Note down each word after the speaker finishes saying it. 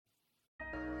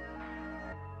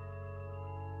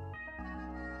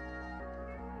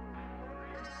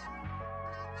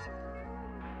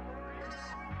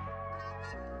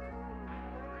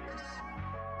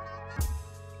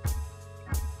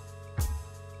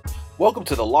Welcome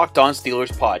to the Locked On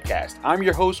Steelers podcast. I'm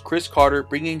your host, Chris Carter,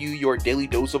 bringing you your daily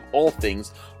dose of all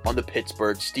things on the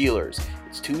Pittsburgh Steelers.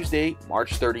 It's Tuesday,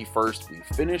 March 31st. We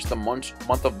finished the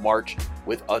month of March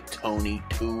with a Tony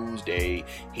Tuesday.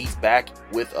 He's back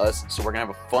with us, so we're going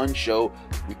to have a fun show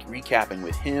recapping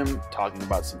with him, talking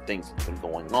about some things that's been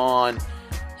going on.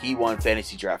 He won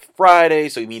Fantasy Draft Friday,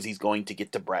 so it means he's going to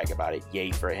get to brag about it.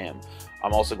 Yay for him.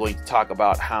 I'm also going to talk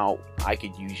about how I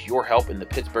could use your help in the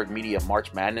Pittsburgh Media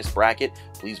March Madness bracket.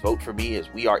 Please vote for me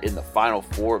as we are in the Final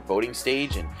Four voting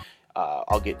stage, and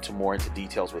I'll get more into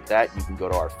details with that. You can go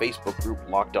to our Facebook group,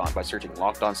 Locked On, by searching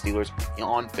Locked On Steelers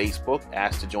on Facebook.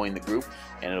 Ask to join the group,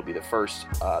 and it'll be the first.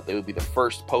 They will be the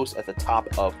first post at the top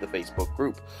of the Facebook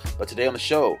group. But today on the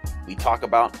show, we talk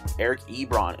about Eric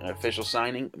Ebron, an official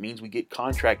signing. It means we get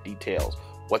contract details,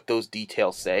 what those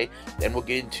details say. Then we'll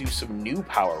get into some new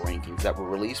power rankings that were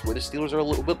released where the Steelers are a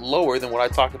little bit lower than what I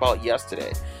talked about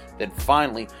yesterday. Then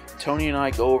finally, Tony and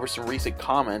I go over some recent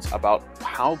comments about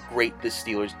how great the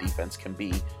Steelers defense can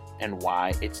be and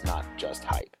why it's not just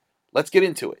hype. Let's get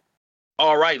into it.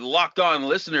 All right, Locked On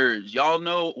listeners, y'all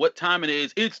know what time it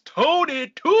is. It's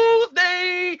Tony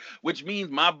Tuesday, which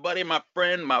means my buddy, my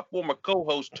friend, my former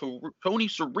co-host, Tony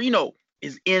Serino,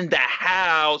 is in the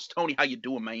house. Tony, how you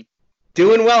doing, man?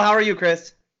 Doing well. How are you,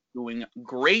 Chris? Doing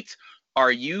great.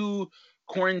 Are you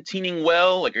quarantining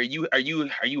well? Like, are you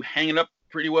hanging up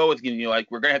pretty well with, you know, like,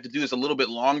 we're gonna have to do this a little bit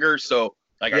longer, so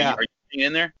like, are you hanging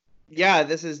in there? Yeah,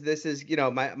 this is you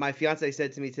know, my fiance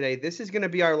said to me today, this is gonna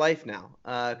be our life now,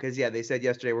 because they said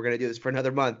yesterday we're gonna do this for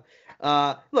another month.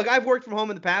 Look, I've worked from home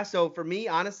in the past, so for me,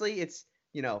 honestly, it's,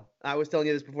 you know, I was telling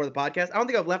you this before the podcast, I don't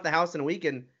think I've left the house in a week,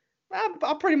 and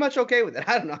I'm pretty much okay with it.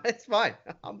 I don't know, it's fine.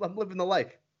 I'm living the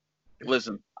life.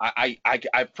 Listen,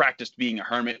 I've practiced being a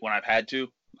hermit when I've had to.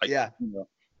 You know,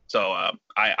 so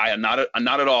I am not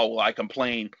at all will I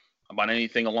complain about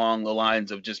anything along the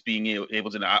lines of just being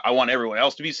able to. I want everyone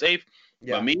else to be safe.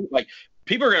 Yeah. But me, like,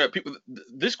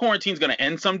 this quarantine's gonna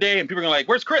end someday, and people are gonna like,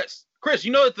 "Where's Chris? Chris,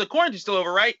 you know that the quarantine's still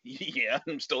over, right?" Yeah,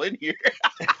 I'm still in here.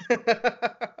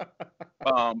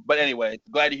 But anyway,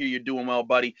 glad to hear you're doing well,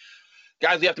 buddy.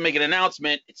 Guys, we have to make an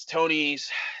announcement. It's Tony's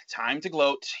time to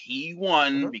gloat. He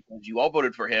won because you all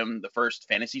voted for him the first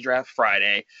Fantasy Draft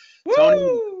Friday. Woo!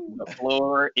 Tony, the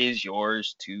floor is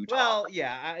yours to talk. Well,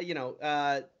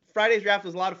 yeah, Friday's draft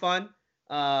was a lot of fun.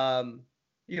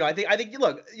 You know, I think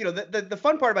look, you know, the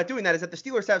fun part about doing that is that the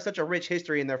Steelers have such a rich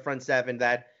history in their front seven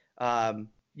that,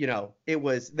 you know, it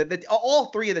was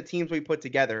all three of the teams we put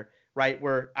together, right,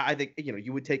 where I think, you know,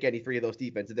 you would take any three of those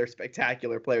defenses. They're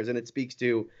spectacular players, and it speaks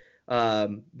to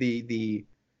the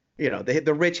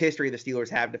rich history the Steelers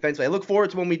have defensively. I look forward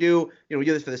to when we do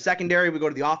this for the secondary. We go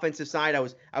to the offensive side.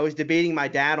 I was debating my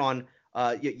dad on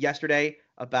yesterday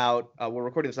about we're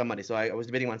recording this on Monday, so I was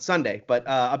debating on Sunday, but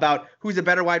about who's a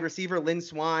better wide receiver, Lynn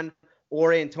Swann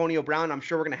or Antonio Brown. I'm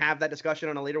sure we're going to have that discussion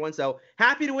on a later one. So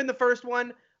happy to win the first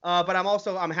one, but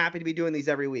I'm happy to be doing these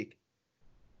every week.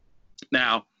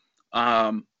 Now,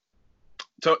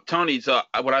 Tony, so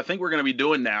what I think we're going to be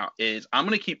doing now is I'm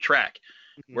going to keep track.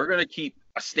 Mm-hmm. We're going to keep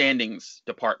a standings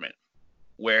department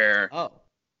where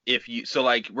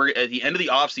we're at the end of the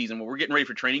off season when we're getting ready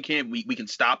for training camp, we can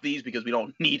stop these because I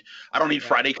don't need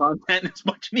Friday content as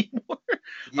much anymore.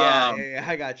 Yeah,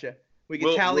 I gotcha. We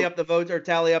can tally up the votes or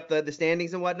tally up the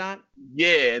standings and whatnot.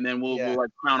 Yeah, and then we'll like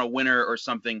crown a winner or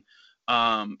something.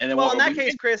 And then in that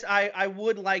case, Chris, I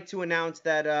would like to announce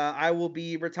that I will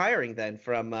be retiring then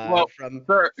from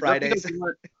Fridays.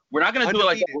 We're not going to do it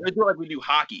like that. We're going to do it like we do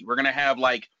hockey. We're going to have,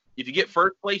 like, if you get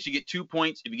first place, you get 2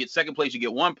 points. If you get second place, you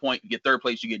get 1 point. If you get third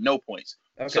place, you get no points.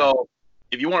 Okay. So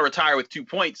if you want to retire with 2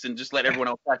 points and just let everyone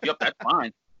else back you up, that's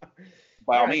fine.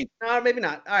 By all means. No, maybe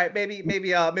not. All right,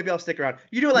 maybe I'll stick around.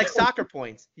 You do it like soccer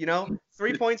points, you know?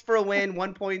 3 points for a win,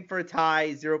 1 point for a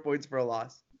tie, 0 points for a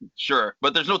loss. Sure,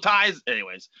 but there's no ties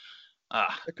anyways.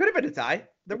 It could have been a tie.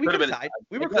 We could have tied.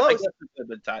 We were close. I guess it could have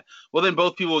been a tie. Well, then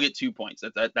both people will get 2 points.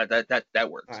 That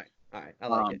works. All right. I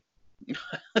like it.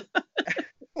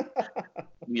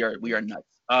 We are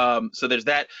nuts. So there's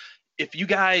that. If you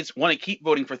guys want to keep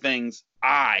voting for things,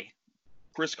 I,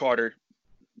 Chris Carter,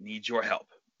 need your help.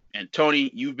 And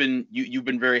Tony, you've been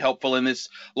very helpful in this.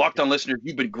 Locked On listeners,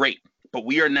 you've been great. But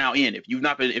we are now in. If you're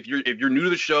new to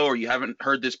the show or you haven't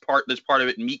heard this part of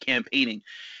it, me campaigning,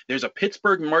 there's a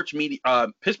Pittsburgh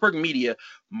Media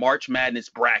March Madness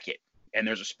bracket, and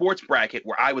there's a sports bracket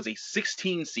where I was a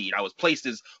 16 seed. I was placed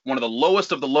as one of the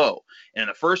lowest of the low. And in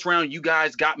the first round, you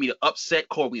guys got me to upset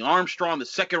Colby Armstrong. The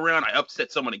second round, I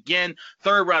upset someone again.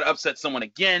 Third round, I upset someone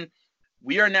again.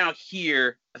 we are now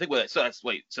here. I think so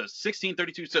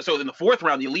 16-32. So in the fourth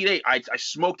round, the Elite Eight, I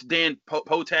smoked Dan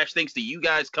Potash. Thanks to you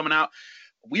guys coming out.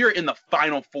 We are in the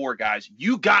Final Four, guys.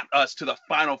 You got us to the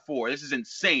Final Four. This is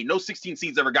insane. No 16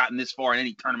 seeds ever gotten this far in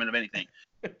any tournament of anything.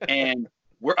 And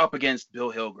we're up against Bill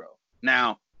Hillgrove.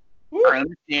 Now, I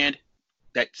understand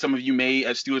that some of you may,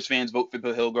 as Steelers fans, vote for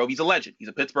Bill Hillgrove. He's a legend. He's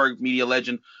a Pittsburgh media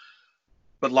legend.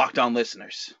 But Locked On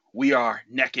listeners, we are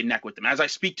neck and neck with them. As I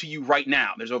speak to you right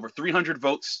now, there's over 300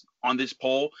 votes on this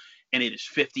poll, and it is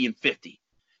 50-50.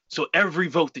 So every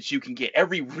vote that you can get,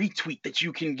 every retweet that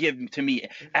you can give to me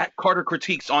at Carter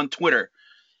Critiques on Twitter,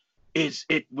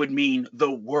 it would mean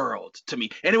the world to me.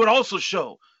 And it would also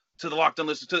show to the Locked On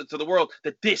listeners, to the world,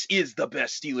 that this is the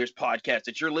best Steelers podcast,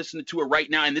 that you're listening to it right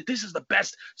now, and that this is the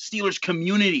best Steelers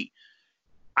community.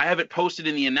 I have it posted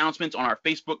in the announcements on our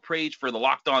Facebook page for the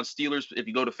Locked On Steelers. If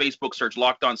you go to Facebook, search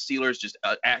Locked On Steelers, just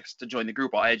ask to join the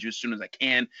group. I'll add you as soon as I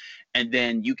can, and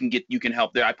then you can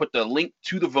help there. I put the link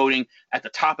to the voting at the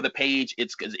top of the page.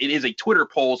 It is a Twitter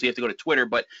poll, so you have to go to Twitter.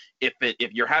 But if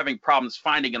you're having problems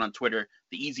finding it on Twitter,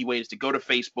 the easy way is to go to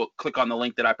Facebook, click on the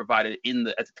link that I provided at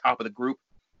the top of the group,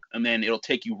 and then it'll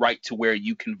take you right to where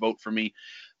you can vote for me.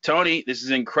 Tony, this is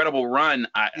an incredible run.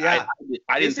 I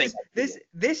didn't think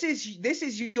this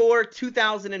is your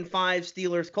 2005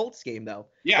 Steelers Colts game though.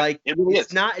 Yeah, like it really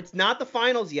is. It's not the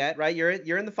finals yet, right? You're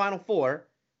in the Final Four,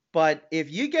 but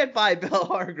if you get by Bill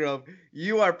Hargrove,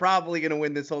 you are probably going to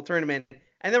win this whole tournament.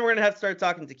 And then we're gonna have to start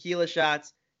talking tequila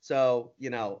shots. So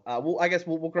I guess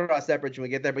we'll cross that bridge when we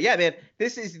get there. But yeah, man,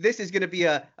 this is going to be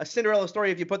a Cinderella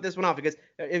story if you put this one off, because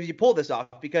if you pull this off,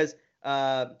 because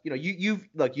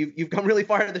you've come really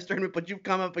far in this tournament, but you've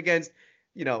come up against,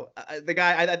 the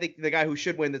guy, I think the guy who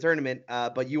should win the tournament,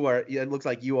 but it looks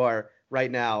like you are right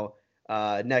now,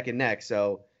 neck and neck.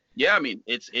 So yeah, I mean,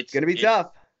 it's going to be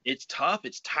tough. It's tough.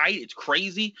 It's tight. It's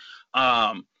crazy.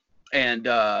 And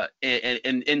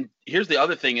here's the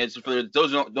other thing is, for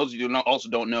those of you who also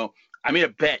don't know, I made a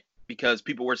bet, because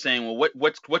people were saying, well,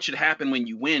 what should happen when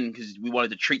you win? Because we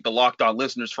wanted to treat the Locked On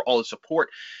listeners for all the support.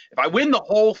 If I win the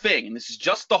whole thing, and this is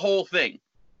just the whole thing,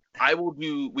 I will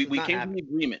do. We came to an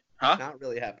agreement, huh? It's not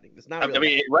really happening. It's not. Right?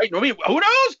 I mean, who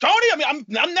knows, Tony? I mean,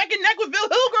 I'm neck and neck with Bill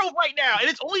Hillgrove right now, and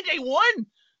it's only day one.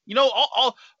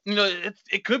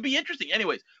 It could be interesting.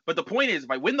 Anyways, but the point is,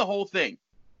 if I win the whole thing,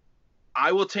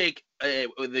 I will take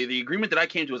the agreement that I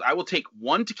came to is I will take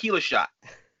one tequila shot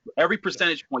for every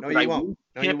percentage point that I win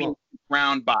championship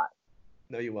round by.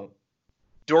 No, you won't.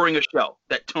 During a show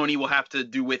that Tony will have to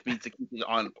do with me to keep it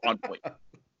on point.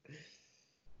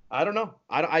 I don't know.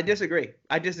 I disagree.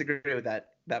 I disagree with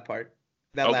that part.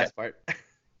 Last part.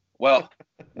 Well,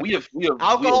 we have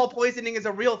alcohol poisoning is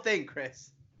a real thing,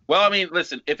 Chris. Well, I mean,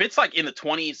 listen, if it's like in the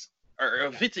 20s, or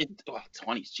if it's in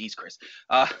 20s, geez, Chris.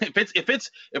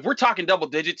 If we're talking double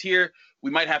digits here,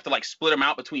 we might have to like split them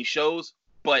out between shows.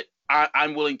 But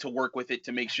I'm willing to work with it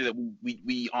to make sure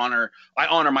that I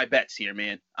honor my bets here,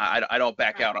 man. I don't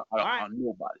back out on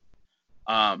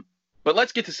nobody. But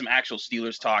let's get to some actual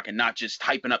Steelers talk, and not just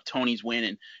hyping up Tony's win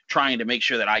and trying to make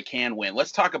sure that I can win.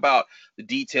 Let's talk about the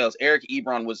details. Eric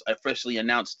Ebron was officially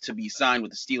announced to be signed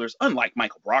with the Steelers, unlike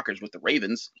Michael Brockers with the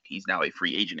Ravens. He's now a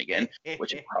free agent again,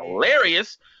 which is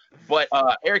hilarious. But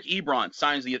Eric Ebron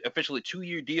signs the officially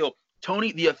 2-year deal.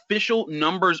 Tony, the official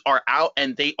numbers are out,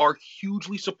 and they are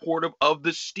hugely supportive of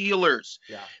the Steelers.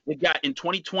 Yeah. They got, in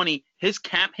 2020, his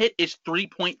cap hit is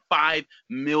 $3.5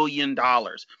 million.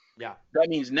 Yeah. That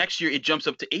means next year it jumps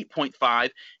up to 8.5,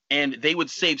 and they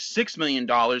would save $6 million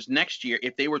next year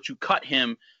if they were to cut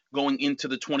him going into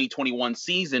the 2021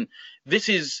 season. This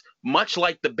is much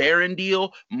like the Barron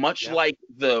deal, much like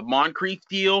the Moncrief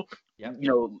deal. Yep.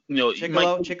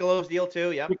 Chicolo's deal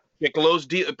too. Yeah. Chicolo's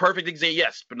deal, perfect example.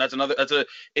 Yes, but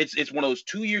it's one of those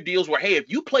 2-year deals where, hey, if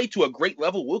you play to a great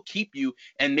level, we'll keep you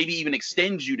and maybe even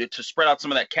extend you to spread out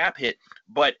some of that cap hit.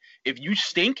 But if you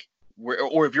stink,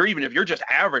 or if you're just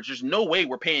average, there's no way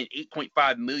we're paying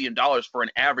 $8.5 million for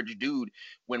an average dude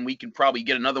when we can probably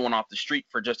get another one off the street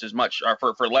for just as much, or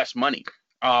for less money.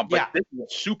 This is a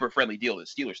super friendly deal to the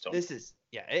Steelers, Tony.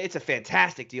 It's a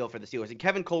fantastic deal for the Steelers. And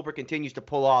Kevin Colbert continues to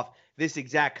pull off this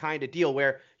exact kind of deal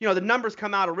where, the numbers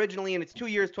come out originally and it's 2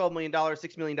 years, $12 million,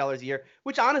 $6 million a year,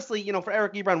 which honestly, for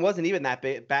Eric Ebron wasn't even that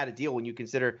bad a deal when you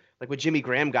consider like what Jimmy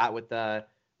Graham got with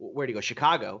where'd he go?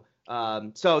 Chicago.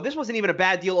 So this wasn't even a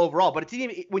bad deal overall, but it's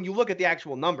even when you look at the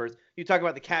actual numbers, you talk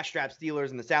about the cash strapped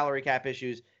Steelers and the salary cap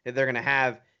issues that they're going to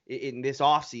have in this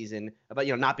offseason about,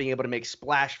 not being able to make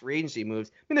splash free agency moves.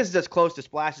 I mean, this is as close to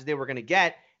splash as they were going to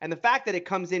get. And the fact that it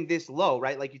comes in this low,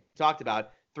 right? Like you talked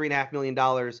about, $3.5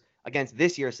 million against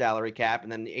this year's salary cap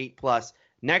and then $8+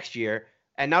 next year.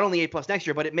 and not only A+ next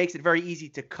year, but it makes it very easy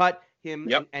to cut him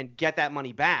Yep. and get that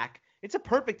money back. It's a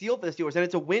perfect deal for the Steelers, and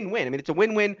it's a win-win. I mean, it's a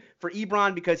win-win for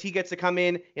Ebron because he gets to come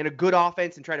in a good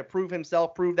offense and try to prove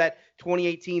himself, prove that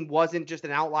 2018 wasn't just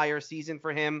an outlier season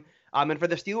for him. And for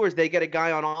the Steelers, they get a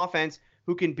guy on offense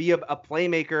who can be a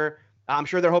playmaker. I'm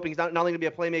sure they're hoping he's not only going to be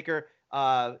a playmaker,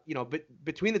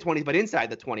 between the 20s, but inside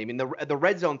the 20. I mean, the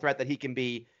red zone threat that he can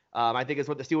be, I think is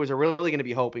what the Steelers are really going to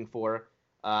be hoping for.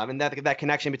 And that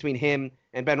connection between him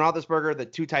and Ben Roethlisberger, the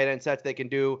two tight end sets they can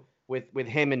do with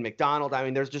him and McDonald. I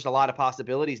mean, there's just a lot of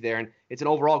possibilities there, and it's an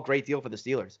overall great deal for the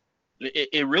Steelers.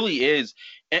 It really is.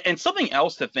 And something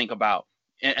else to think about,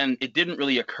 and it didn't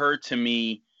really occur to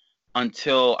me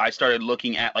until I started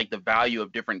looking at like the value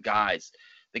of different guys.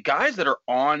 The guys that are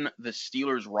on the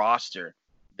Steelers roster,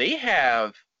 they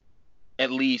have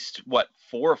at least 4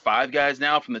 or 5 guys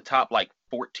now from the top like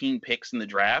 14 picks in the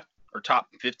draft, or top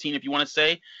 15 if you want to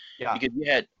say. Yeah. Because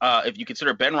you had, if you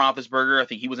consider Ben Roethlisberger, I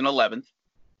think he was an 11th.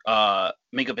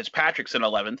 Minka Fitzpatrick's an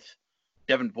 11th.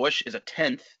 Devin Bush is a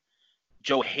 10th.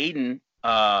 Joe Hayden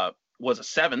was a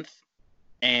 7th.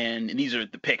 And these are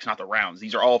the picks, not the rounds.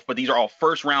 These are all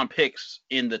first round picks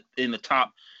in the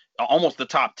top, almost the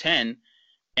top 10.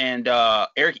 And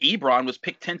Eric Ebron was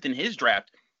picked 10th in his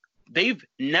draft. They've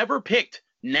never picked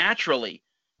naturally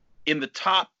in the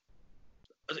top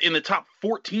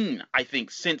 14, I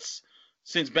think, since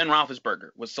Ben Roethlisberger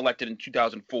was selected in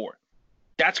 2004.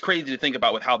 That's crazy to think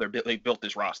about with how they've built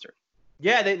this roster.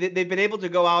 Yeah, they've been able to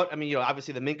go out. I mean,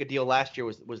 obviously the Minka deal last year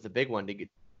was the big one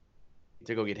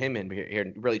to go get him in here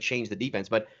and really change the defense.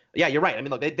 But yeah, you're right. I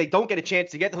mean, look, they don't get a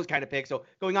chance to get those kind of picks. So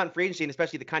going on in free agency, and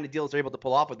especially the kind of deals they're able to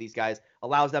pull off with these guys,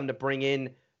 allows them to bring in,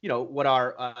 what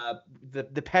are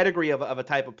the pedigree of a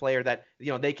type of player that,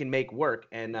 they can make work.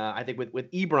 And I think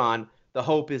with Ebron, the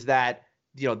hope is that,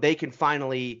 they can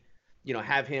finally,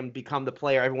 have him become the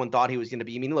player everyone thought he was going to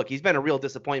be. I mean, look, he's been a real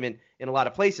disappointment in a lot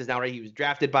of places now, right? He was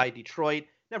drafted by Detroit,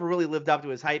 never really lived up to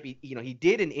his hype. He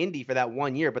did in Indy for that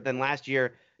 1 year, but then last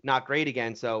year, not great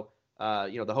again. So,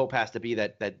 the hope has to be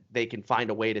that they can find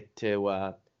a way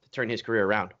to turn his career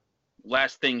around.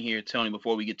 Last thing here, Tony,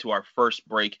 before we get to our first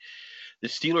break, the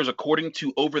Steelers, according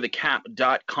to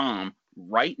overthecap.com,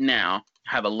 right now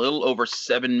have a little over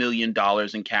 $7 million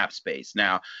in cap space.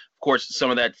 Now, of course, some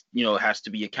of that, has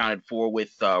to be accounted for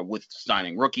with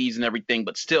signing rookies and everything,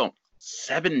 but still,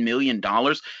 $7 million.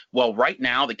 Well, right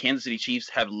now, the Kansas City Chiefs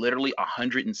have literally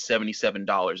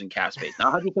 $177 in cap space.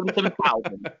 Not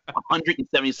 $177,000,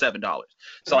 $177.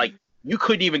 So, like, you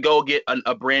couldn't even go get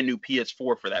a brand new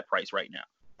PS4 for that price right now.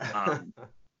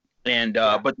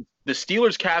 But the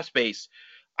Steelers cap space,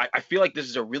 I feel like this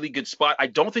is a really good spot. I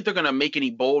don't think they're going to make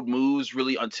any bold moves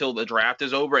really until the draft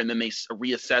is over, and then they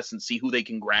reassess and see who they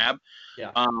can grab. Yeah.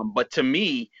 But to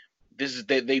me,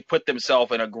 they put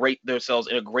themselves in a great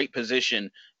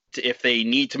position to, if they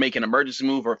need to make an emergency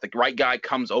move, or if the right guy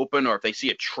comes open, or if they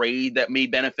see a trade that may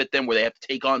benefit them where they have to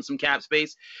take on some cap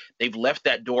space, they've left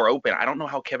that door open. I don't know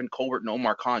how Kevin Colbert and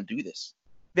Omar Khan do this.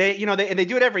 They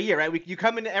do it every year, right? You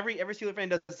come into every Steelers fan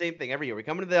does the same thing every year. We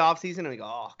come into the offseason and we go,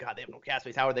 oh God, they have no cap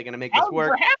space. How are they going to make this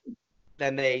work?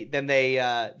 Then they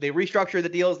restructure the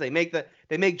deals. They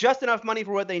make just enough money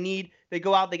for what they need. They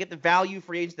go out, they get the value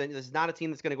free agents. This is not a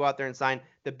team that's going to go out there and sign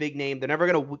the big name. They're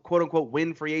never going to quote unquote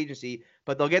win free agency,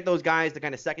 but they'll get those guys, the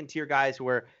kind of second tier guys who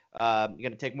are going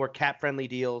to take more cap friendly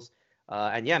deals.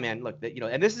 And yeah, man, look,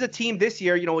 and this is a team this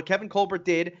year. What Kevin Colbert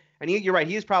did, and you're right,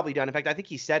 he is probably done. In fact, I think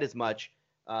he said as much.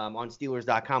 On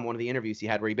Steelers.com, one of the interviews he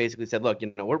had where he basically said, look,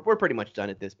 we're pretty much done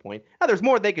at this point. Now, there's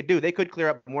more they could do. They could clear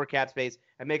up more cap space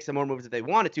and make some more moves if they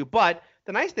wanted to. But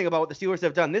the nice thing about what the Steelers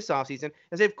have done this offseason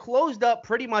is they've closed up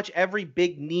pretty much every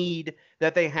big need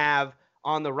that they have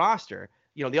on the roster.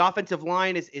 The offensive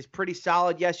line is pretty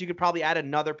solid. Yes, you could probably add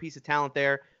another piece of talent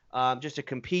there just to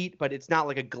compete, but it's not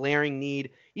like a glaring need.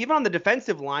 Even on the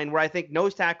defensive line, where I think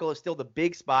nose tackle is still the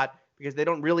big spot, because they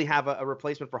don't really have a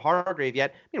replacement for Hargrave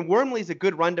yet. I mean, Wormley's a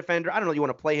good run defender. I don't know, you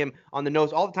want to play him on the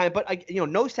nose all the time, but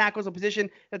nose tackle is a position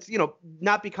that's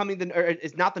not becoming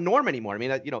is not the norm anymore. I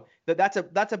mean, that's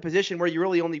a position where you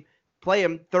really only play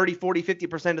him 30, 40,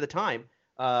 50% of the time.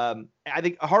 I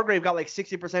think Hargrave got like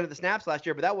 60% of the snaps last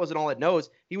year, but that wasn't all at nose.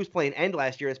 He was playing end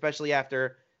last year, especially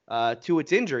after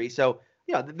Tuitt's injury. So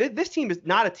this team is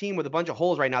not a team with a bunch of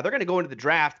holes right now. They're going to go into the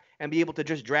draft and be able to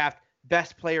just draft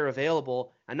best player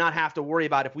available and not have to worry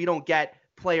about if we don't get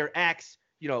player X,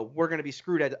 we're going to be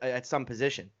screwed at some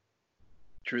position.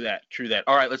 True that.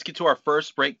 All right, let's get to our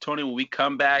first break, Tony. When we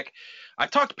come back, I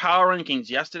talked power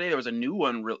rankings yesterday. There was a new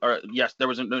one. There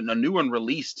was a new one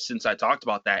released since I talked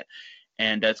about that,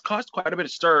 and it's caused quite a bit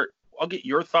of stir. I'll get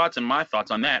your thoughts and my thoughts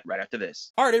on that right after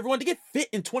this. All right, everyone, to get fit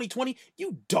in 2020,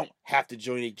 you don't have to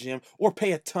join a gym or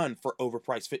pay a ton for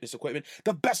overpriced fitness equipment.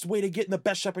 The best way to get in the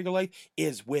best shape of your life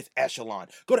is with Echelon.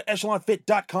 Go to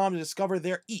echelonfit.com to discover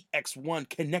their EX1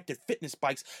 connected fitness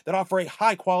bikes that offer a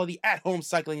high-quality at-home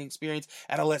cycling experience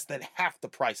at a less than half the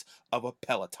price of a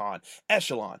Peloton.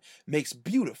 Echelon makes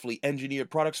beautifully engineered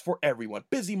products for everyone: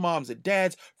 busy moms and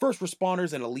dads, first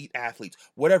responders, and elite athletes,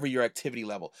 whatever your activity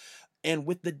level. And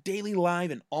with the daily live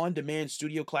and on-demand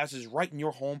studio classes right in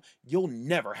your home, you'll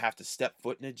never have to step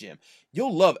foot in a gym.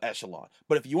 You'll love Echelon,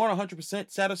 but if you aren't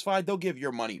 100% satisfied, they'll give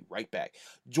your money right back.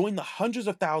 Join the hundreds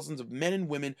of thousands of men and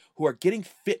women who are getting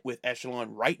fit with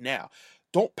Echelon right now.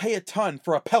 Don't pay a ton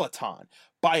for a Peloton.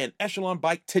 Buy an Echelon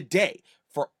bike today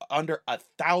for under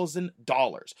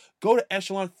 $1,000. Go to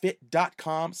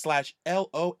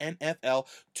echelonfit.com/LONFL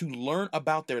to learn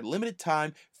about their limited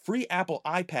time free Apple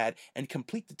iPad and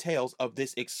complete details of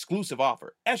this exclusive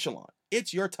offer. Echelon,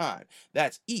 it's your time.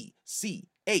 That's ECHELON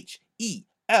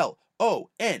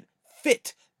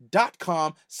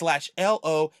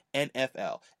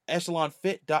fit.com/LONFL.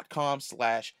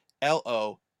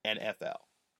 echelonfit.com/LONFL.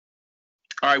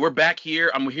 All right, we're back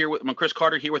here. I'm Chris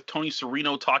Carter here with Tony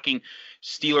Serino talking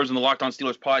Steelers in the Locked On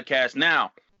Steelers podcast.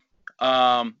 Now,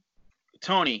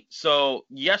 Tony, so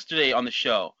yesterday on the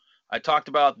show, I talked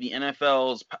about the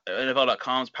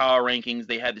NFL.com's power rankings.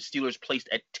 They had the Steelers placed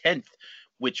at 10th,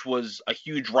 which was a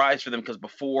huge rise for them because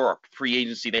before free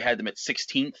agency, they had them at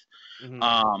 16th.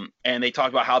 Mm-hmm. And they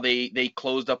talked about how they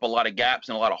closed up a lot of gaps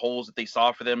and a lot of holes that they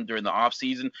saw for them during the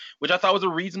offseason, which I thought was a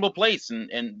reasonable place.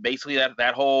 And basically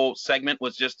that whole segment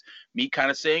was just me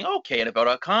kind of saying, okay,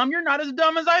 NFL.com, you're not as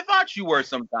dumb as I thought you were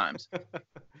sometimes.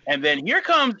 And then here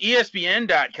comes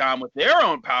ESPN.com with their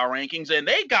own power rankings, and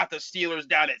they got the Steelers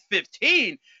down at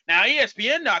 15. Now,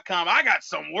 ESPN.com, I got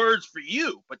some words for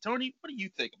you. But, Tony, what do you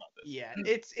think about this? Yeah,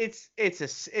 it's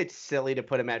silly to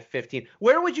put them at 15.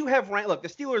 Where would you have ranked? Look, the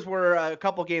Steelers were a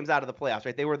couple games out of the playoffs,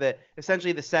 right? They were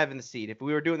essentially the 7th seed. If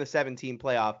we were doing the 17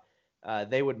 playoff,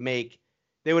 they would have made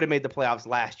the playoffs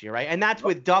last year, right? And that's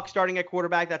with Duck starting at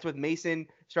quarterback. That's with Mason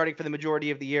starting for the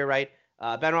majority of the year, right?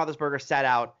 Ben Roethlisberger sat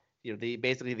out,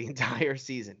 basically the entire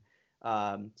season.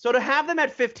 So to have them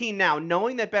at 15 now,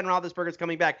 knowing that Ben Roethlisberger is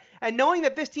coming back, and knowing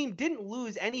that this team didn't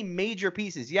lose any major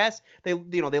pieces. Yes, they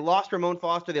lost Ramon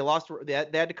Foster, they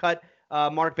had to cut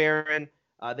Mark Barron,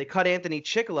 they cut Anthony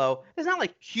Chickillo. There's not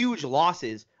like huge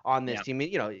losses on this team,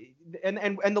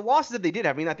 and the losses that they did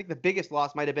have. I mean, I think the biggest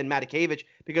loss might have been Matakevich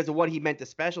because of what he meant to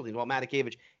special teams. Well,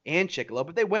 Matakevich and Chickillo,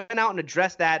 but they went out and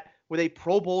addressed that with a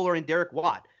Pro Bowler in Derek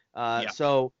Watt.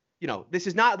 So. This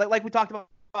is not like we talked about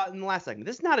in the last segment.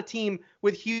 This is not a team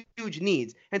with huge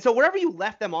needs. And so wherever you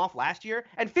left them off last year,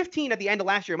 and 15 at the end of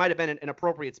last year might have been an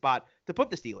appropriate spot to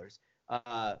put the Steelers.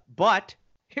 But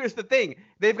here's the thing.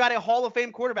 They've got a Hall of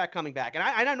Fame quarterback coming back. And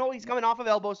I know he's coming off of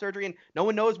elbow surgery, and no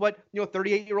one knows what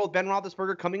 38-year-old Ben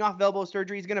Roethlisberger coming off of elbow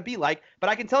surgery is going to be like. But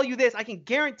I can tell you this. I can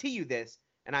guarantee you this.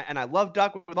 And I love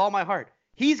Duck with all my heart.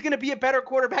 He's going to be a better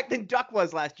quarterback than Duck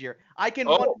was last year. My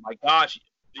gosh.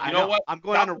 You know what? I'm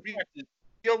going on a real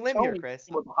limb here, Chris.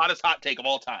 The hottest hot take of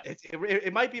all time.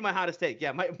 It might be my hottest take.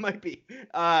 Yeah, might be.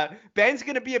 Ben's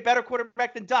going to be a better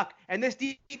quarterback than Duck, and this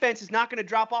defense is not going to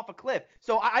drop off a cliff.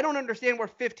 So I don't understand where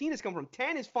 15 is coming from.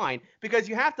 10 is fine because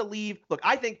you have to leave. Look,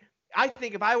 I think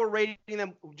if I were rating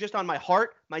them just on my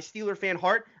heart, my Steeler fan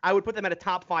heart, I would put them at a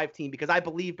top 5 team because I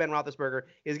believe Ben Roethlisberger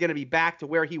is going to be back to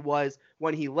where he was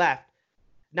when he left.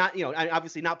 Not,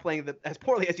 obviously not playing as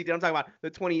poorly as he did. I'm talking about the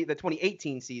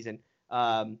 2018 season.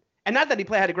 And not that he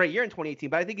had a great year in 2018,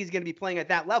 but I think he's going to be playing at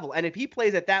that level. And if he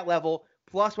plays at that level,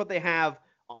 plus what they have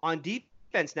on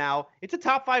defense now, it's a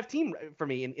top 5 team for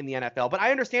me in the NFL. But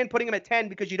I understand putting him at 10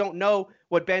 because you don't know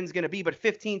what Ben's going to be. But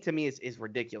 15 to me is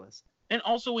ridiculous. And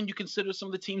also when you consider some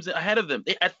of the teams ahead of them,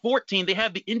 at 14, they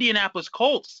have the Indianapolis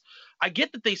Colts. I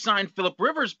get that they signed Phillip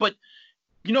Rivers, but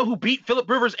you know who beat Phillip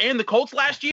Rivers and the Colts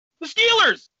last year? The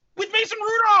Steelers with Mason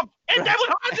Rudolph and Devlin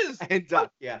Hodges. And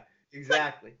Duck, yeah,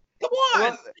 exactly. Come on.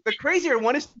 Well, the crazier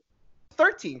one is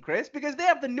 13, Chris, because they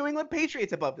have the New England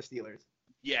Patriots above the Steelers.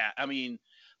 Yeah, I mean,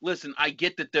 listen, I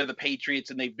get that they're the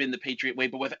Patriots and they've been the Patriot way,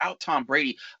 but without Tom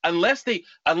Brady, unless they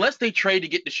trade to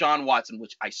get Deshaun Watson,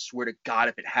 which I swear to God,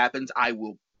 if it happens, I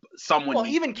will.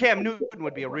 Even Cam Newton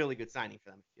would be a really good signing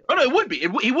for them. Oh no, it would be.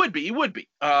 He would be.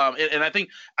 And I think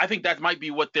that might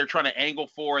be what they're trying to angle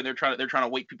for, and they're trying to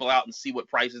wait people out and see what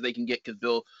prices they can get because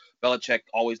Bill Belichick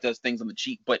always does things on the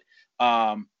cheap. But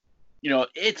I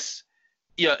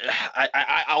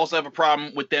also have a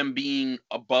problem with them being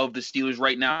above the Steelers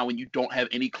right now when you don't have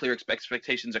any clear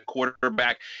expectations at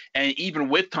quarterback, and even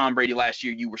with Tom Brady last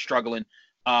year, you were struggling.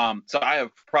 So I have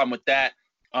a problem with that.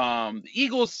 The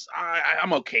Eagles,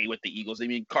 I'm okay with the Eagles. I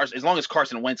mean, as long as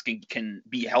Carson Wentz can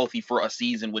be healthy for a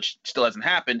season, which still hasn't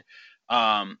happened,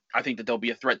 I think that they'll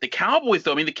be a threat. The Cowboys,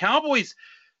 though, I mean, the Cowboys,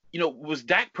 was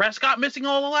Dak Prescott missing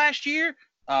all of last year?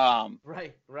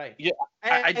 Right. Yeah,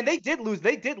 And they did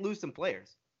lose some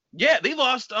players. Yeah, they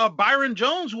lost Byron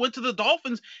Jones, who went to the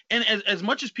Dolphins, and as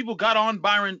much as people got on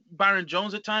Byron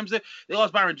Jones at times, they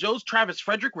lost Byron Jones. Travis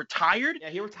Frederick retired. Yeah,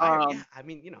 he retired. Yeah, I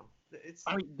mean, it's.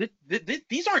 I mean,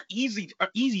 these aren't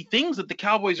easy things that the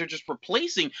Cowboys are just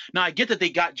replacing. Now, I get that they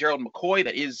got Gerald McCoy.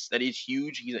 That is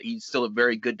huge. He's still a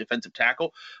very good defensive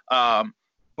tackle. But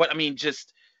I mean,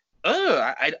 just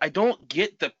I don't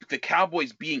get the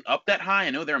Cowboys being up that high. I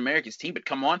know they're America's team, but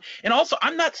come on. And also,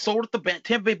 I'm not sold at the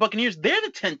Tampa Bay Buccaneers. They're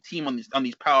the 10th team on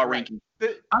these power rankings.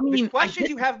 The questions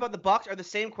you have about the Bucs are the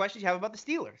same questions you have about the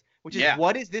Steelers, which is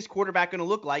what is this quarterback going to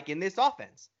look like in this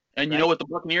offense? And you know what the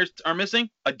Buccaneers are missing?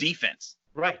 A defense.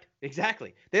 Right,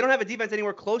 exactly. They don't have a defense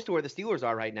anywhere close to where the Steelers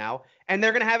are right now, and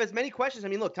they're going to have as many questions. I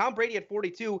mean, look, Tom Brady at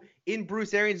 42 in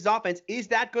Bruce Arians' offense, is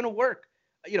that going to work?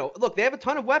 Look, they have a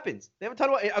ton of weapons. I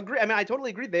totally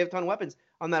agree. They have a ton of weapons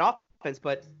on that offense,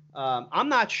 but I'm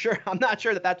not sure. I'm not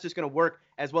sure that that's just going to work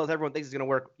as well as everyone thinks it's going to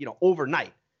work,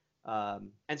 overnight. And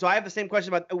so I have the same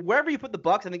question about wherever you put the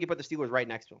Bucs. I think you put the Steelers right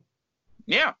next to them.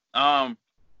 Yeah, I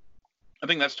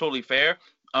think that's totally fair.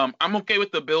 I'm okay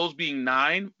with the Bills being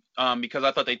 9 because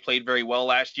I thought they played very well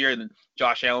last year, and then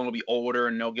Josh Allen will be older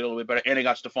and they'll get a little bit better, and they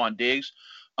got Stephon Diggs.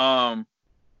 I'm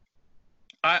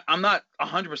not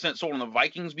 100% sold on the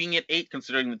Vikings being at 8,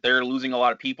 considering that they're losing a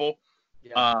lot of people.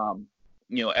 Yeah.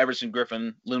 Everson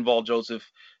Griffin, Linval Joseph,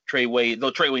 Trey Wayne.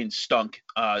 Though Trey Wayne stunk.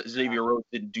 Xavier Rhodes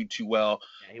didn't do too well.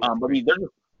 Yeah, I mean,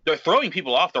 they're throwing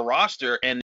people off the roster,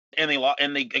 and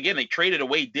they traded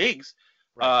away Diggs.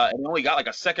 Right. And they only got like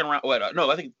a second round.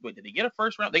 Did they get a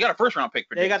first round? They got a first round pick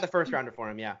for Diggs. They got the first rounder for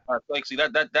him, yeah. See,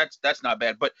 that's not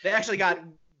bad. But they actually got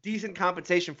decent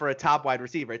compensation for a top wide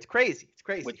receiver. It's crazy.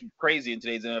 Which is crazy in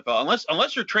today's NFL.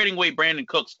 Unless you're trading away Brandon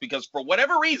Cooks, because for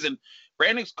whatever reason,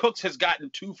 Brandon Cooks has gotten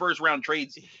 2 first round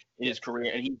trades in his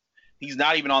career, and he's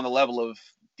not even on the level of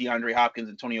DeAndre Hopkins,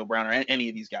 Antonio Brown, or any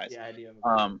of these guys. Yeah, I do.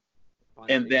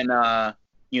 And then the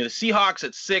Seahawks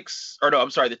at 6, or no,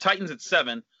 I'm sorry, the Titans at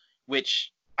 7.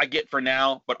 Which I get for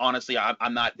now, but honestly,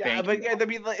 I'm not. Yeah, but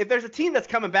if there's a team that's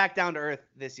coming back down to earth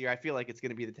this year, I feel like it's going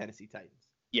to be the Tennessee Titans.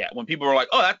 Yeah, when people are like,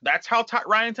 "Oh, that's how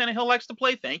Ryan Tannehill likes to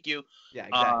play." Thank you. Yeah,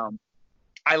 exactly.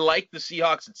 I like the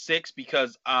Seahawks at 6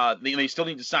 because they still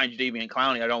need to sign Jadeveon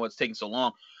Clowney. I don't know what's taking so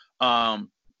long.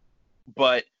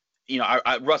 But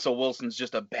Russell Wilson's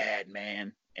just a bad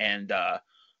man, and I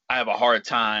have a hard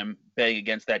time betting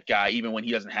against that guy, even when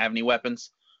he doesn't have any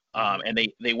weapons. And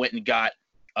they went and got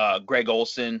Greg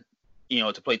Olsen,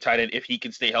 to play tight end if he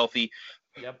can stay healthy.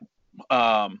 Yep.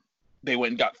 They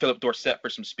went and got Philip Dorsett for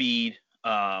some speed.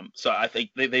 So I think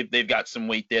they've got some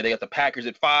weight there. They got the Packers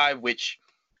at 5, which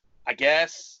I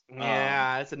guess.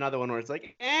 Yeah, that's another one where it's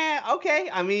like, okay.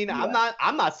 I mean, yeah.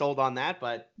 I'm not sold on that,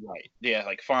 but. Right. Yeah,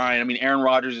 like fine. I mean, Aaron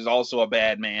Rodgers is also a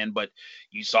bad man, but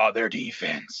you saw their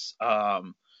defense.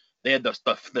 They had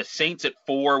the Saints at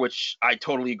 4, which I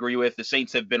totally agree with. The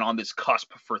Saints have been on this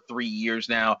cusp for 3 years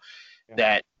now. Yeah.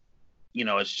 That,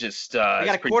 it's just. They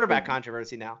got a quarterback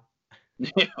controversy now.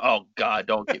 Oh God,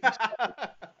 don't get me started.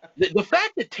 The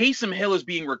fact that Taysom Hill is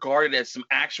being regarded as some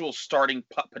actual starting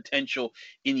potential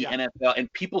in the NFL,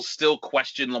 and people still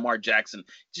question Lamar Jackson,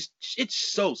 it's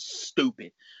so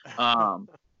stupid.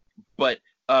 But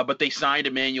they signed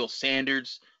Emmanuel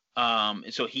Sanders.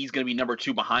 So he's going to be number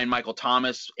 2 behind Michael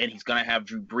Thomas, and he's going to have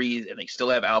Drew Brees, and they still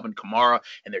have Alvin Kamara,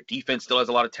 and their defense still has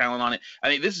a lot of talent on it. I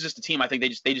mean, this is just a team. I think they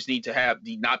just need to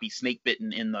not be snake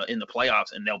bitten in the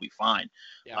playoffs, and they'll be fine.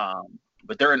 Yeah.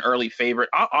 But they're an early favorite.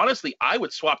 Honestly, I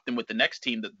would swap them with the next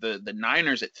team, the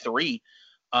Niners at 3,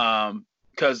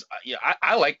 because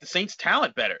I like the Saints'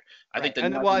 talent better. I think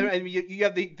you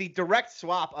have the direct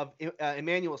swap of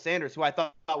Emmanuel Sanders, who I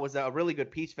thought was a really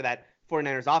good piece for that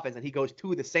 49ers offense, and he goes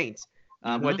to the Saints,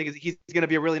 who I think he's going to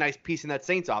be a really nice piece in that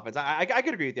Saints offense. I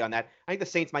could agree with you on that. I think the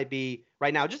Saints might be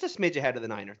right now just a smidge ahead of the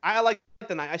Niners. I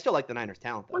still like the Niners'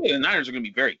 talent, though. Well, the Niners are going to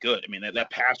be very good. I mean, that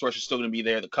pass rush is still going to be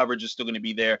there. The coverage is still going to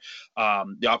be there.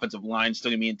 The offensive line is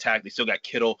still going to be intact. They still got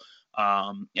Kittle.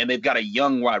 And they've got a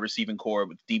young wide receiving core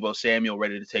with Deebo Samuel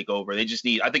ready to take over. They just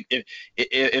need – I think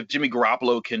if Jimmy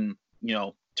Garoppolo can,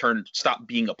 stop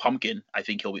being a pumpkin, I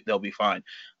think they'll be fine.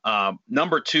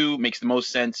 Number 2 makes the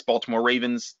most sense. Baltimore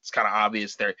Ravens. It's kind of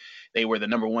obvious. They were the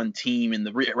number 1 team in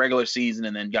the regular season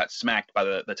and then got smacked by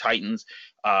the Titans.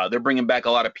 They're bringing back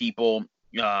a lot of people.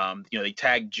 They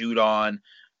tagged Judon.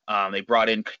 They brought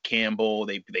in Campbell.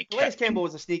 They Calais Campbell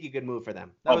was a sneaky good move for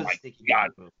them. That was a sneaky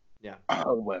good move. Yeah.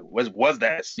 Was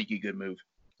that a sneaky good move?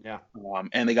 Yeah.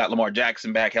 And they got Lamar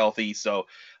Jackson back healthy. So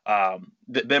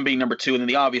them being number 2, and then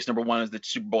the obvious number 1 is the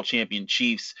Super Bowl champion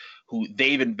Chiefs, who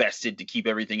they've invested to keep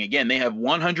everything. Again, they have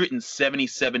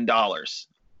 $177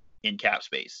 in cap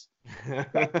space.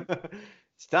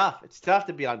 It's tough. It's tough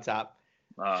to be on top.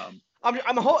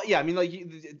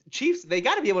 Chiefs, they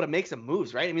got to be able to make some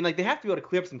moves, right? I mean, like, they have to be able to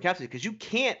clear up some cap space because you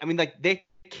can't. I mean, like, they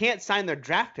can't sign their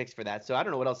draft picks for that. So I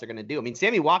don't know what else they're going to do. I mean,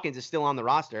 Sammy Watkins is still on the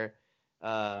roster.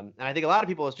 And I think a lot of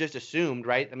people have just assumed,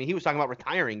 right? I mean, he was talking about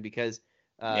retiring because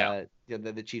the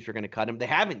Chiefs were going to cut him. They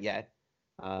haven't yet.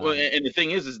 Well, and the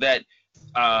thing is that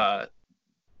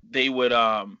they would,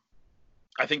 I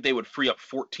think they would free up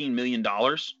 $14 million,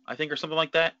 I think, or something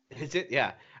like that. Is it?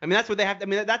 Yeah. I mean, that's what they have to. I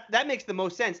mean, that makes the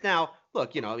most sense. Now,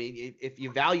 look, I mean, if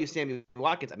you value Sammy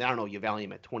Watkins, I mean, I don't know, you value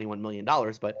him at $21 million,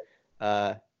 but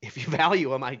if you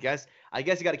value him, I guess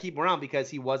you got to keep him around because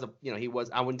he was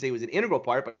I wouldn't say he was an integral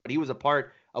part, but he was a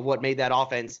part of what made that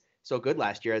offense so good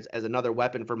last year as another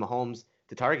weapon for Mahomes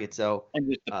to target. So and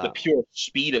just the pure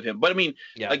speed of him. But I mean,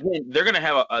 again, they're going to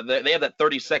have they have that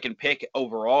 32nd pick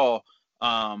overall.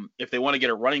 If they want to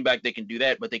get a running back, they can do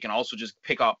that, but they can also just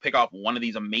pick off one of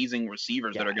these amazing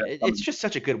receivers that are going to. It's just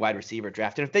such a good wide receiver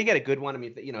draft, and if they get a good one, I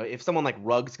mean, if someone like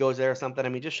Ruggs goes there or something, I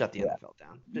mean, just shut the NFL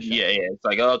down. It's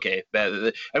like, okay,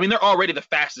 I mean, they're already the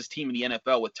fastest team in the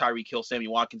NFL with Tyreek Hill, Sammy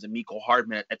Watkins, and Mecole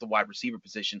Hardman at the wide receiver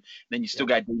position. And then you still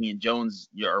got Damian Jones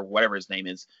or whatever his name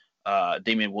is,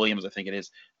 Damian Williams, I think it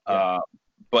is.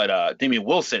 But Damian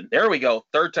Wilson, there we go,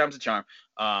 third time's a charm.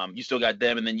 You still got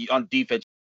them, and then on defense,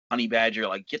 Honey Badger,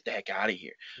 like, get the heck out of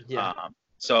here. Yeah.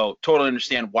 So totally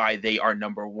understand why they are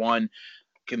number 1.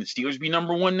 Can the Steelers be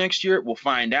number 1 next year? We'll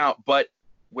find out. But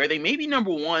where they may be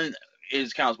number 1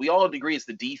 is counts. We all agree it's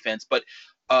the defense. But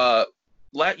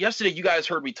yesterday, you guys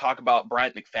heard me talk about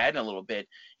Bryant McFadden a little bit.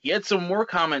 He had some more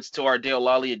comments to our Dale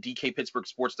Lally at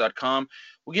DKPittsburghSports.com.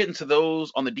 We'll get into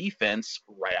those on the defense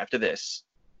right after this.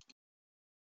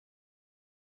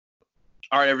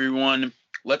 All right, everyone,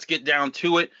 let's get down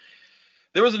to it.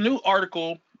 There was a new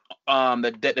article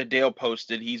that Dale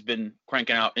posted. He's been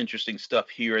cranking out interesting stuff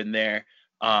here and there.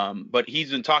 But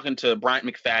he's been talking to Bryant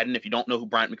McFadden. If you don't know who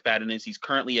Bryant McFadden is, he's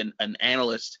currently an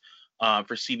analyst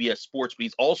for CBS Sports, but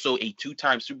he's also a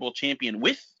 2-time Super Bowl champion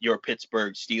with your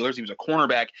Pittsburgh Steelers. He was a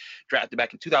cornerback drafted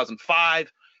back in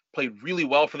 2005, played really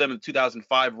well for them in the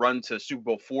 2005 run to Super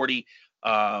Bowl 40,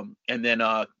 and then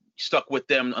stuck with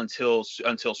them until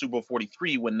Super Bowl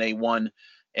 43 when they won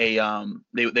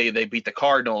they beat the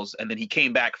Cardinals, and then he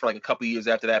came back for like a couple of years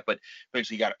after that, but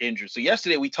eventually got injured. So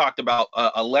yesterday we talked about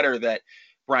a letter that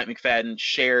Bryant McFadden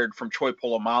shared from Troy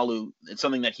Polamalu. It's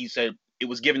something that he said it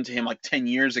was given to him like 10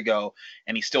 years ago,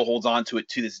 and he still holds on to it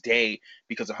to this day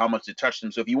because of how much it touched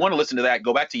him. So if you want to listen to that,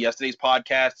 go back to yesterday's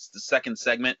podcast. It's the second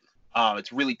segment.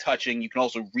 It's really touching. You can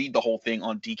also read the whole thing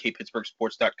on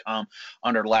DKPittsburghSports.com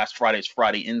under last Friday's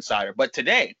Friday Insider. But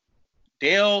today,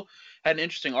 Dale had an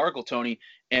interesting article, Tony,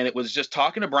 and it was just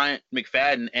talking to Bryant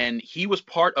McFadden, and he was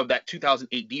part of that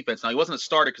 2008 defense. Now, he wasn't a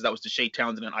starter because that was Deshae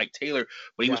Townsend and Ike Taylor,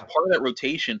 but he was part of that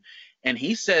rotation, and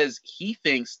he says he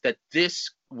thinks that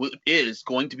this is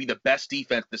going to be the best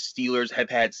defense the Steelers have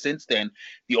had since then.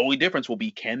 The only difference will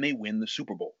be, can they win the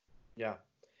Super Bowl? Yeah.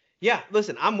 Yeah,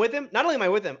 listen, I'm with him. Not only am I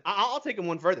with him, I'll take him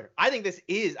one further. I think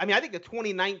I think the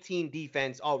 2019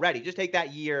 defense already, just take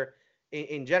that year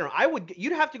in general,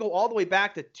 you'd have to go all the way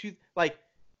back to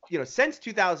since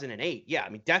 2008. Yeah, I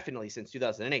mean, definitely since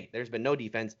 2008. There's been no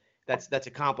defense that's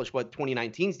accomplished what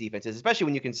 2019's defense is, especially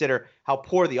when you consider how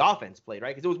poor the offense played,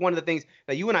 right? Because it was one of the things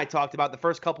that you and I talked about the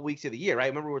first couple weeks of the year, right?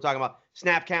 Remember we were talking about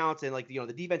snap counts and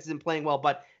the defense isn't playing well,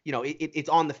 but it's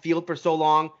on the field for so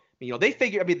long. They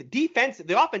figure. I mean,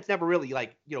 the offense never really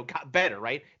got better,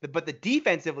 right? But the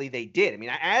defensively they did. I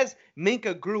mean, as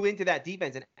Minka grew into that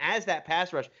defense and as that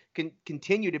pass rush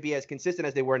continued to be as consistent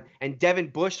as they were, and Devin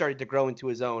Bush started to grow into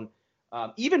his own.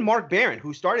 Even Mark Barron,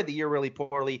 who started the year really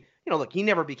poorly, look, he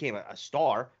never became a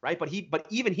star, right? But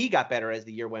even he got better as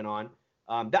the year went on.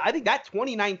 I think that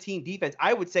 2019 defense,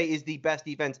 I would say, is the best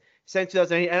defense since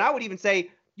 2008, and I would even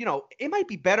say, it might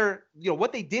be better,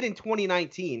 what they did in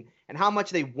 2019 and how much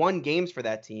they won games for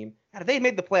that team. God, if they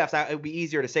made the playoffs, it would be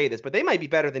easier to say this, but they might be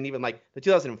better than even like the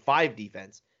 2005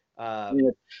 defense. Yeah,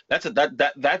 that's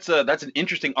an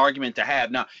interesting argument to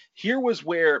have. Now, here was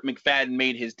where McFadden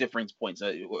made his difference points.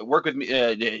 Work with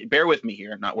me, bear with me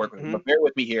here, not work with me, but bear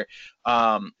with me here.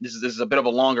 This is a bit of a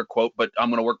longer quote, but I'm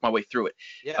going to work my way through it.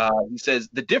 Yeah. He says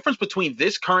the difference between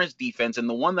this current defense and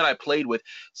the one that I played with,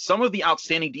 some of the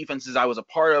outstanding defenses I was a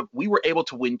part of, we were able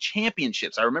to win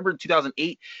championships. I remember in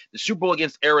 2008, the Super Bowl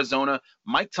against Arizona.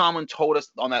 Mike Tomlin told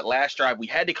us on that last drive we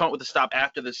had to come up with a stop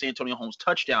after the San Antonio Holmes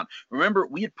touchdown. Remember,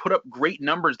 we had put up great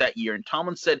numbers that year, and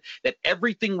Tomlin said that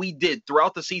everything we did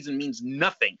throughout the season means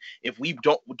nothing if we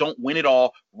don't win it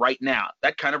all right now.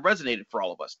 That kind of resonated for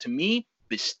all of us. To me,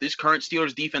 this current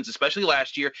Steelers defense, especially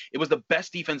last year, it was the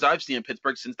best defense I've seen in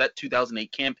Pittsburgh since that 2008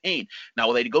 campaign. Now,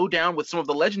 will they go down with some of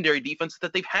the legendary defense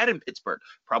that they've had in Pittsburgh?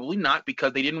 Probably not,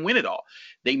 because they didn't win it all.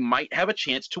 They might have a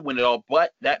chance to win it all,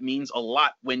 but that means a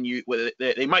lot when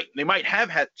they might have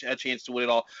had a chance to win it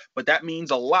all, but that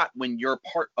means a lot when you're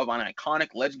part of an iconic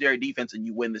legendary defense and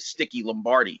you win the sticky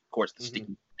Lombardi. Of course, the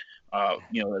sticky,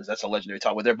 that's a legendary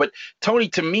title there. But Tony,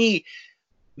 to me,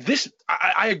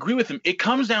 I agree with him. It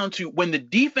comes down to when the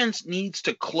defense needs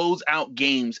to close out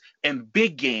games and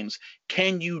big games,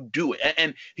 can you do it?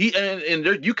 And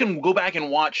you can go back and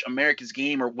watch America's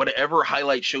Game or whatever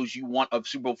highlight shows you want of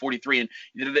Super Bowl 43, and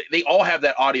they all have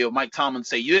that audio of Mike Tomlin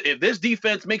say, if this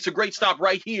defense makes a great stop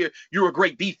right here, you're a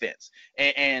great defense.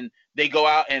 And they go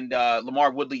out and Lamar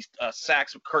Woodley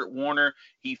sacks Kurt Warner.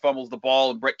 He fumbles the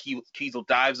ball and Brett Kiesel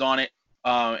dives on it,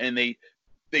 and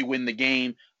they win the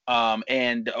game.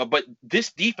 But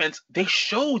this defense, they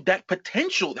showed that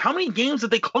potential. How many games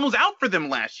did they close out for them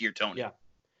last year, Tony?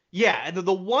 Yeah. And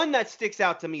the one that sticks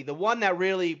out to me, the one that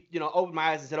really, opened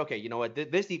my eyes and said, okay, you know what,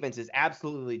 this defense is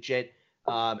absolutely legit.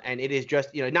 And it is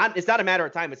just, it's not a matter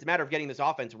of time. It's a matter of getting this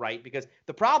offense right, because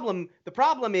the problem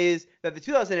is that the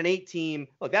 2008 team,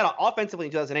 look, that offensively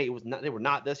in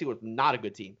 2008, this year was not a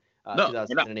good team.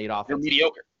 2008 offense. They're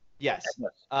mediocre. Yes.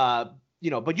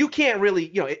 But you can't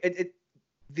really,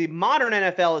 the modern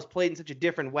NFL is played in such a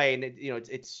different way, and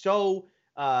it's so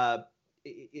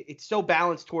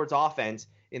balanced towards offense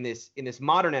in this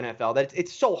modern NFL that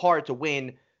it's so hard to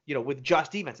win, with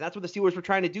just defense. And that's what the Steelers were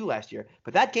trying to do last year.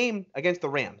 But that game against the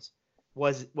Rams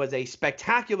was a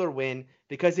spectacular win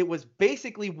because it was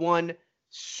basically won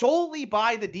solely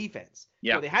by the defense.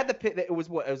 Yeah, they had it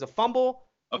was a fumble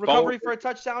recovery for a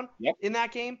touchdown in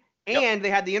that game. And they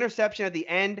had the interception at the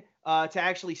end to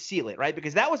actually seal it, right?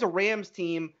 Because that was a Rams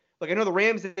team. Look, I know the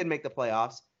Rams didn't make the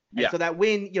playoffs. And so that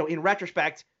win, in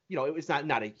retrospect, it was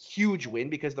not a huge win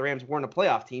because the Rams weren't a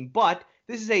playoff team. But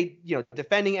this is a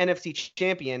defending NFC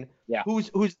champion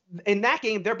who's in that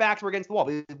game, their backs were against the wall.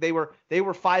 They were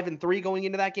 5-3 going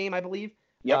into that game, I believe.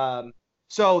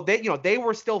 So they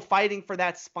were still fighting for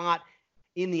that spot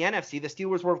in the NFC. The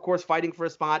Steelers were, of course, fighting for a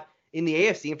spot in the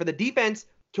AFC, and for the defense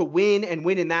to win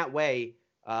in that way,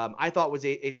 I thought was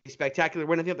a spectacular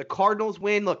win. I think the Cardinals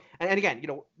win. Look, and again,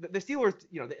 the Steelers,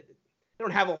 they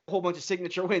don't have a whole bunch of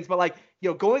signature wins, but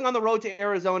going on the road to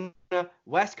Arizona,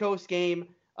 West Coast game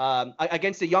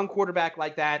against a young quarterback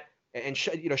like that, and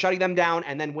shutting them down,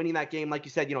 and then winning that game, like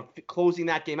you said, closing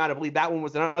that game out. I believe that one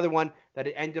was another one that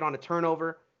it ended on a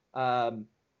turnover.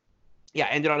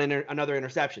 Ended on another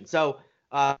interception. So.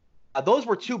 Those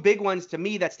were two big ones to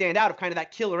me that stand out of kind of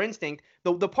that killer instinct.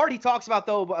 The part he talks about,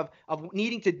 though, of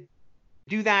needing to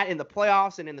do that in the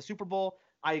playoffs and in the Super Bowl,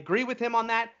 I agree with him on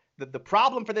that. The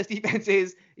problem for this defense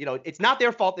is, it's not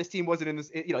their fault this team wasn't in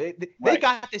this. They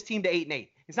got this team to 8-8.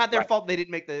 It's not their fault they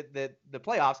didn't make the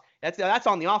playoffs. That's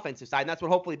on the offensive side, and that's what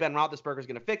hopefully Ben Roethlisberger is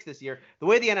going to fix this year. The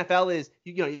way the NFL is,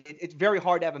 it's very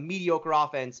hard to have a mediocre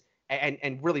offense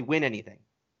and really win anything.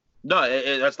 No,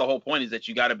 that's the whole point, is that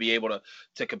you got to be able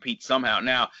to compete somehow.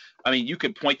 Now, I mean, you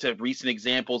could point to recent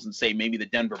examples and say maybe the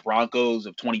Denver Broncos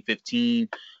of 2015,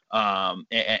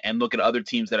 and look at other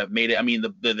teams that have made it. I mean,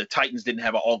 the Titans didn't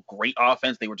have an all great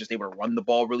offense; they were just able to run the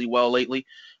ball really well lately.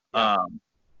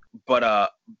 But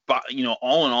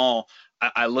all in all,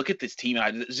 I look at this team,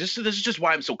 and this is just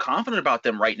why I'm so confident about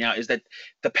them right now, is that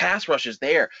the pass rush is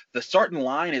there. The starting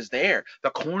line is there.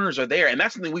 The corners are there. And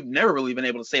that's something we've never really been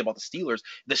able to say about the Steelers.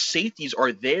 The safeties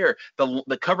are there.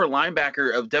 The cover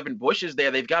linebacker of Devin Bush is there.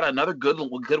 They've got another good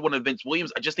one of Vince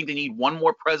Williams. I just think they need one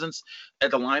more presence at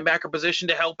the linebacker position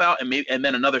to help out, and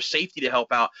then another safety to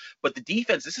help out. But the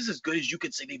defense, this is as good as you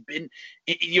could say they've been,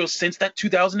 since that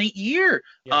 2008 year.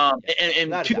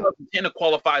 And 2010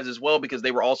 qualifies as well, because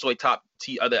they were also a top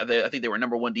I think they were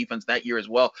number one defense that year as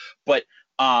well. But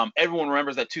everyone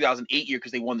remembers that 2008 year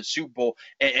because they won the Super Bowl,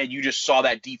 and you just saw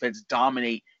that defense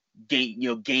dominate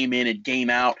game in and game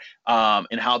out,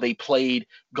 and how they played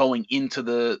going into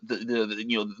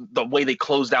the way they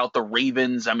closed out the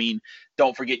Ravens. I mean,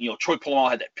 don't forget, Troy Polamalu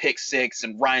had that pick six,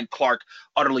 and Ryan Clark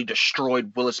utterly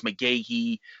destroyed Willis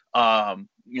McGahee.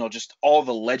 Just all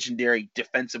the legendary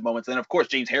defensive moments. And of course,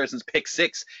 James Harrison's pick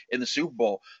six in the Super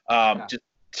Bowl. Just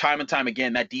time and time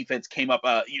again, that defense came up.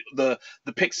 The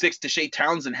pick six Deshae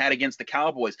Townsend had against the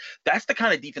Cowboys. That's the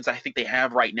kind of defense I think they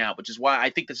have right now, which is why I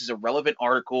think this is a relevant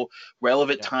article,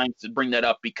 relevant time to bring that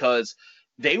up, because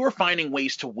they were finding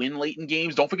ways to win late in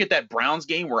games. Don't forget that Browns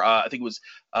game where I think it was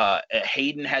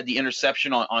Hayden had the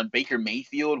interception on Baker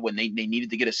Mayfield when they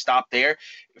needed to get a stop there.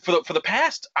 For the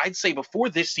past, I'd say before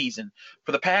this season,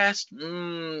 for the past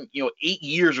 8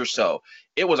 years or so,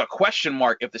 it was a question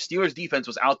mark if the Steelers defense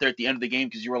was out there at the end of the game,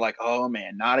 because you were like, oh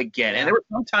man, not again. And there were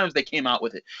sometimes they came out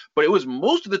with it, but it was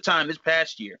most of the time this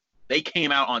past year they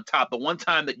came out on top. The one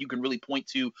time that you can really point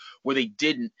to where they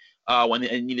didn't, when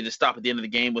they needed to stop at the end of the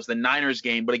game, was the Niners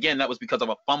game. But again, that was because of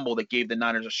a fumble that gave the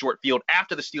Niners a short field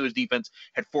after the Steelers defense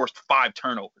had forced 5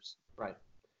 turnovers.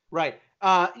 Right.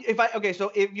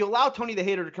 So if you allow Tony the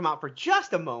Hater to come out for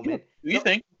just a moment, what do you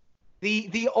think?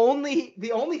 The only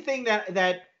thing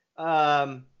that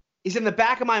is in the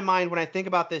back of my mind when I think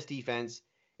about this defense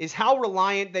is how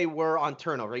reliant they were on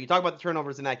turnover. You talk about the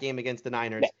turnovers in that game against the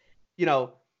Niners. Yeah.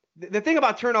 The thing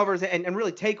about turnovers and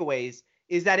really takeaways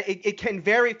is that it can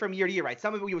vary from year to year, right?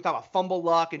 Some of you would talk about fumble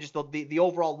luck and just the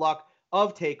overall luck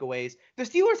of takeaways. The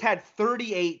Steelers had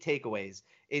 38 takeaways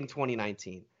in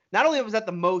 2019. Not only was that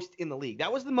the most in the league,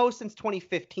 that was the most since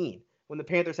 2015 when the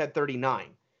Panthers had 39.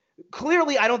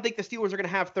 Clearly, I don't think the Steelers are going to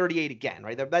have 38 again,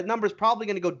 right? That number is probably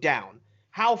going to go down.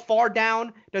 How far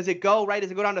down does it go, right?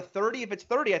 Does it go down to 30? If it's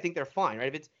 30, I think they're fine, right?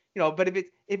 If it's but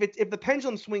if the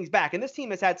pendulum swings back, and this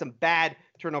team has had some bad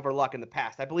turnover luck in the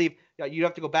past. I believe you'd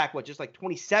have to go back, just like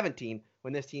 2017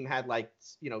 when this team had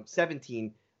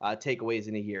 17 takeaways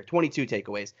in a year, 22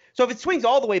 takeaways. So if it swings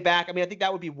all the way back, I think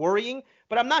that would be worrying,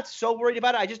 but I'm not so worried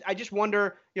about it. I just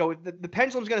wonder, if the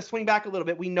pendulum's going to swing back a little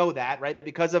bit. We know that, right?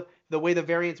 Because of the way the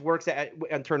variance works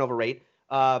on turnover rate.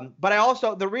 But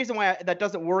the reason why that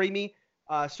doesn't worry me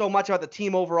so much about the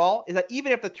team overall is that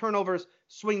even if the turnovers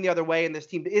swing the other way and this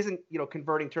team isn't,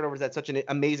 converting turnovers at such an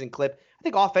amazing clip, I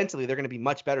think offensively they're going to be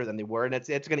much better than they were, and it's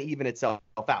going to even itself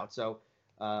out. So,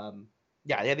 I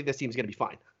think this team's going to be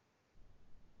fine.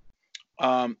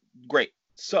 Great.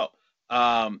 So,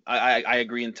 I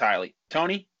agree entirely.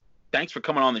 Tony, thanks for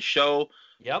coming on the show.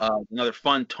 Yep. Another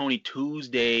fun Tony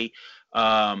Tuesday.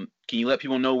 Can you let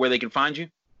people know where they can find you?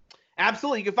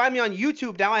 Absolutely. You can find me on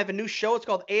YouTube now. I have a new show. It's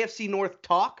called AFC North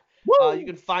Talk. You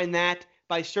can find that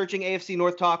by searching AFC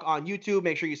North Talk on YouTube.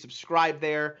 Make sure you subscribe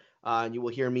there, and you will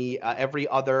hear me every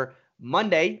other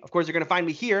Monday. Of course, you're going to find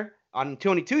me here on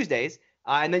Tony Tuesdays.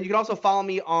 And then you can also follow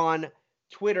me on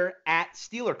Twitter at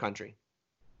Steeler Country.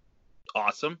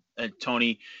 Awesome. And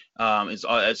Tony is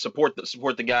support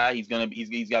the guy. He's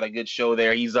got a good show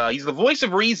there. He's the voice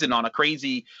of reason on a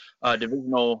crazy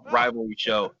divisional rivalry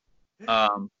show.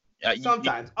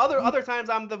 Sometimes. Other times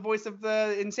I'm the voice of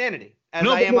the insanity, as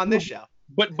I am on this show.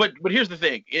 But here's the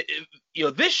thing.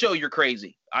 This show you're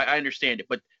crazy. I understand it.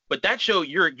 But that show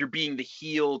you're being the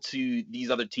heel to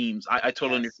these other teams. I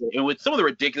totally understand. And with some of the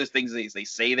ridiculous things they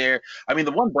say there. I mean,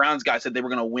 the one Browns guy said they were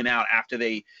going to win out after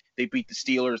they beat the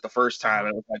Steelers the first time.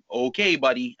 And I was like, okay,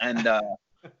 buddy. And I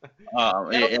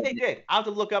don't think they did. I'll have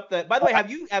to look up by the way,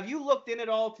 have you looked in at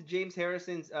all to James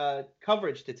Harrison's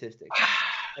coverage statistics?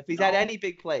 If he's had any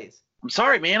big plays. I'm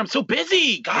sorry, man. I'm so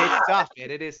busy. God. It's tough,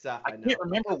 man. It is tough. I can't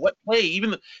remember what play.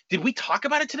 Did we talk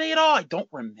about it today at all? I don't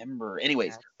remember.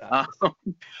 Anyways,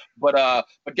 but guys,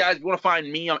 if you want to find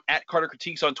me, I'm at Carter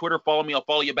Critiques on Twitter. Follow me. I'll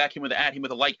follow you back. Him with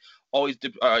a like. Always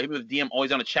hit me with a DM.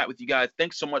 Always on a chat with you guys.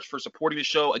 Thanks so much for supporting the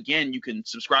show. Again, you can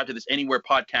subscribe to this anywhere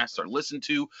podcasts are listened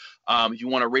to. If you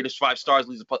want to rate us 5 stars,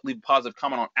 leave a positive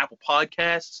comment on Apple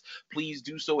Podcasts. Please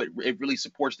do so. It really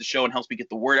supports the show and helps me get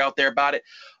the word out there about it.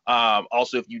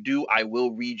 Also, if you do, I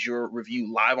will read your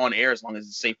review live on air as long as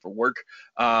it's safe for work.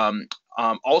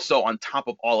 Also, on top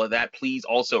of all of that, please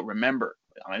also remember,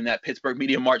 I'm in that Pittsburgh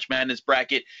Media March Madness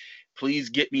bracket. Please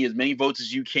get me as many votes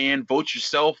as you can. Vote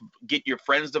yourself. Get your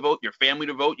friends to vote, your family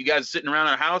to vote. You guys sitting around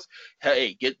our house,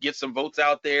 hey, get some votes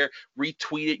out there.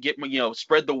 Retweet it.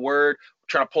 Spread the word. We're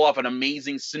trying to pull off an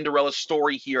amazing Cinderella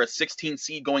story here. A 16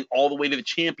 seed going all the way to the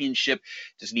championship.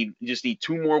 Just need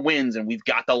 2 more wins, and we've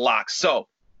got the lock. So,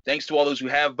 thanks to all those who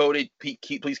have voted.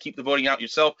 Please keep the voting out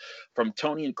yourself. From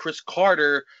Tony and Chris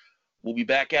Carter, we'll be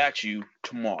back at you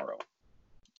tomorrow.